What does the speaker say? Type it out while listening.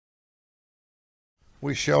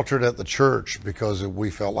We sheltered at the church because we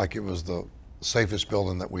felt like it was the safest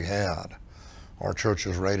building that we had. Our church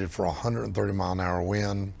was rated for 130-mile-an-hour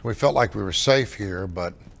wind. We felt like we were safe here,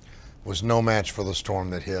 but was no match for the storm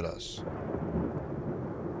that hit us.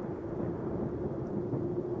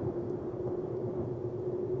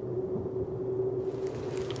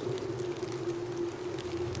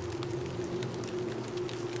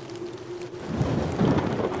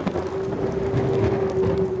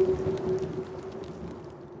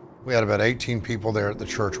 We had about 18 people there at the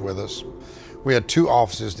church with us. We had 2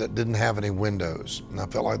 offices that didn't have any windows, and I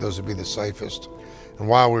felt like those would be the safest. And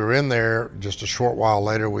while we were in there, just a short while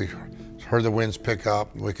later, we heard the winds pick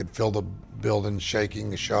up. We could feel the building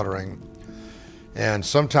shaking, shuddering. And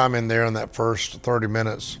sometime in there, in that first 30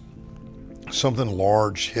 minutes, something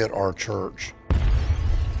large hit our church.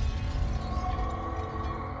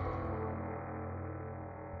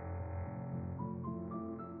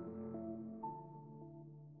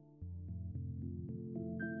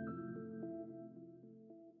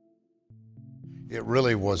 It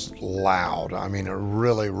really was loud. I mean, a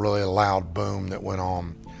really, really loud boom that went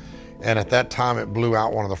on. And at that time, it blew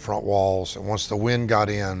out one of the front walls. And once the wind got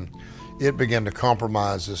in, it began to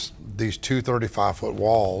compromise these 2 35-foot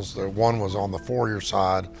walls. One was on the foyer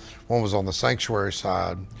side, one was on the sanctuary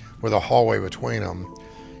side, with a hallway between them.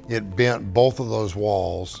 It bent both of those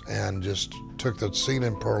walls and just took the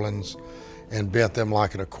ceiling purlins and bent them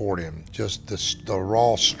like an accordion. Just the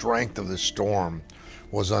raw strength of this storm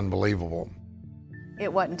was unbelievable.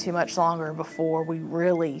 It wasn't too much longer before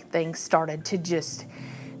things started to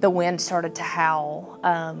the wind started to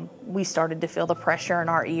howl. We started to feel the pressure in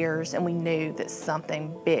our ears, and we knew that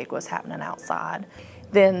something big was happening outside.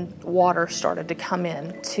 Then water started to come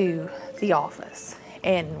into the office,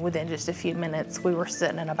 and within just a few minutes, we were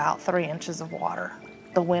sitting in about 3 inches of water.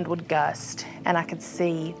 The wind would gust, and I could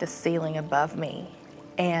see the ceiling above me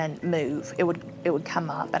and move. It would come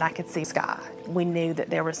up, and I could see sky. We knew that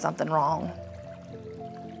there was something wrong.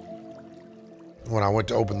 When I went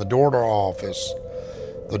to open the door to our office,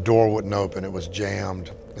 the door wouldn't open, it was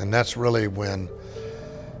jammed. And that's really when,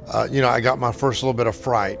 I got my first little bit of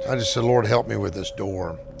fright. I just said, Lord, help me with this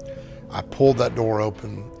door. I pulled that door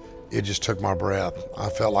open, it just took my breath. I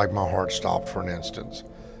felt like my heart stopped for an instant.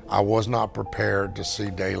 I was not prepared to see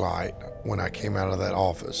daylight when I came out of that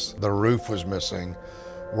office. The roof was missing,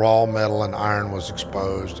 raw metal and iron was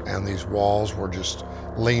exposed, and these walls were just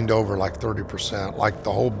leaned over like 30%, like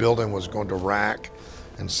the whole building was going to rack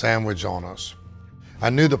and sandwich on us. I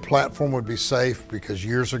knew the platform would be safe because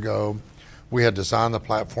years ago we had designed the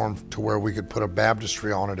platform to where we could put a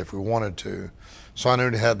baptistry on it if we wanted to. So I knew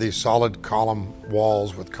it had these solid column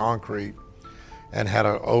walls with concrete and had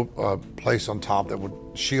a place on top that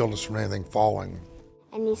would shield us from anything falling.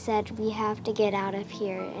 And he said, we have to get out of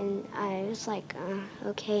here. And I was like,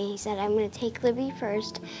 okay. He said, I'm gonna take Libby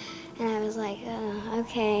first. And I was like,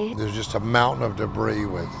 okay. There's just a mountain of debris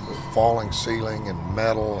with falling ceiling and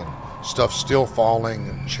metal and stuff still falling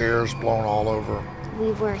and chairs blown all over.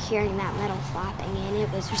 We were hearing that metal flapping, and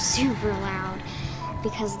it was super loud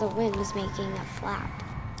because the wind was making it flap.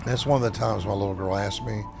 That's one of the times my little girl asked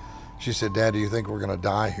me, she said, Dad, do you think we're gonna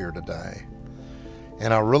die here today?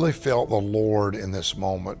 And I really felt the Lord in this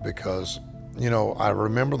moment because, I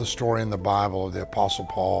remember the story in the Bible of the Apostle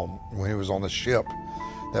Paul when he was on the ship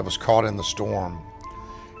that was caught in the storm.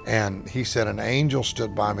 And he said, an angel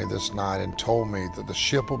stood by me this night and told me that the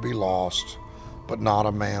ship will be lost, but not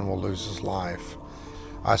a man will lose his life.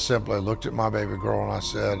 I simply looked at my baby girl and I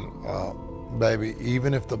said, baby,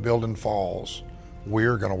 even if the building falls,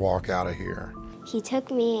 we're gonna walk out of here. He took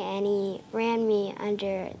me and he ran me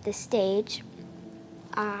under the stage.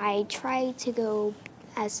 I tried to go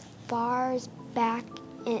as far as back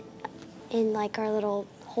in like our little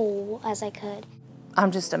hole as I could.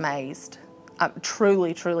 I'm just amazed. I'm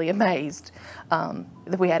truly, truly amazed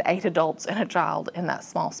that we had 8 adults and a child in that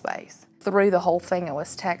small space. Through the whole thing, I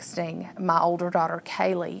was texting my older daughter,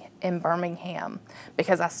 Kaylee, in Birmingham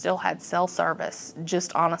because I still had cell service,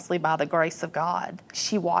 just honestly by the grace of God.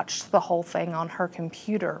 She watched the whole thing on her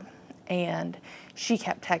computer, and she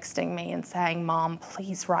kept texting me and saying, Mom,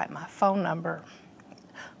 please write my phone number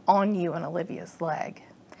on you and Olivia's leg.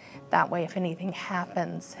 That way, if anything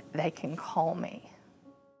happens, they can call me.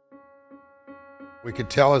 We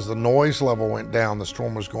could tell as the noise level went down, the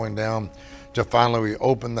storm was going down, till finally we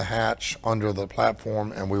opened the hatch under the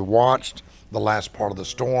platform and we watched the last part of the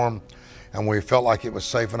storm, and we felt like it was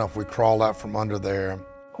safe enough. We crawled out from under there.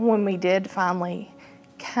 When we did finally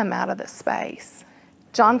come out of the space,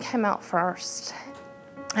 John came out first,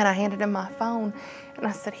 and I handed him my phone, and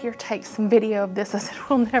I said, here, take some video of this. I said,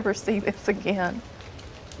 we'll never see this again.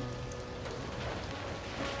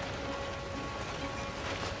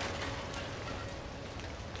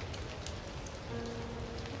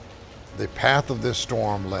 The path of this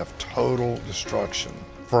storm left total destruction.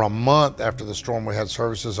 For a month after the storm, we had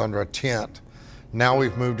services under a tent. Now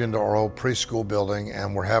we've moved into our old preschool building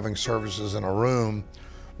and we're having services in a room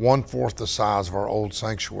 1/4 the size of our old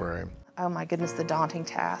sanctuary. Oh my goodness, the daunting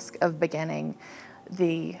task of beginning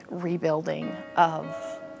the rebuilding of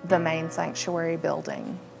the main sanctuary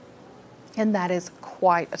building. And that is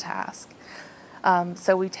quite a task.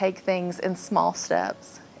 So we take things in small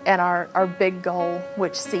steps. And our big goal,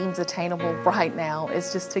 which seems attainable right now,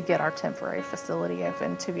 is just to get our temporary facility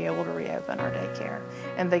open to be able to reopen our daycare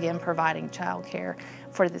and begin providing childcare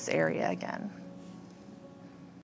for this area again.